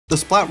The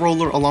Splat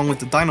Roller along with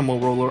the Dynamo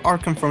Roller are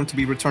confirmed to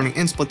be returning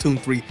in Splatoon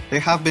 3. They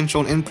have been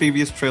shown in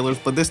previous trailers,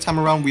 but this time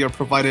around we are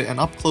provided an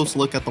up-close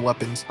look at the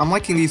weapons. I'm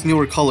liking these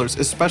newer colors,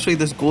 especially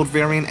this gold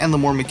variant and the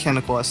more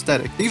mechanical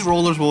aesthetic. These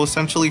rollers will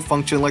essentially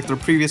function like their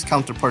previous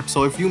counterparts,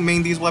 so if you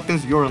main these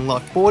weapons, you're in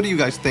luck. But what do you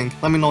guys think?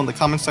 Let me know in the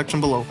comment section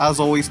below. As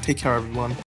always, take care everyone.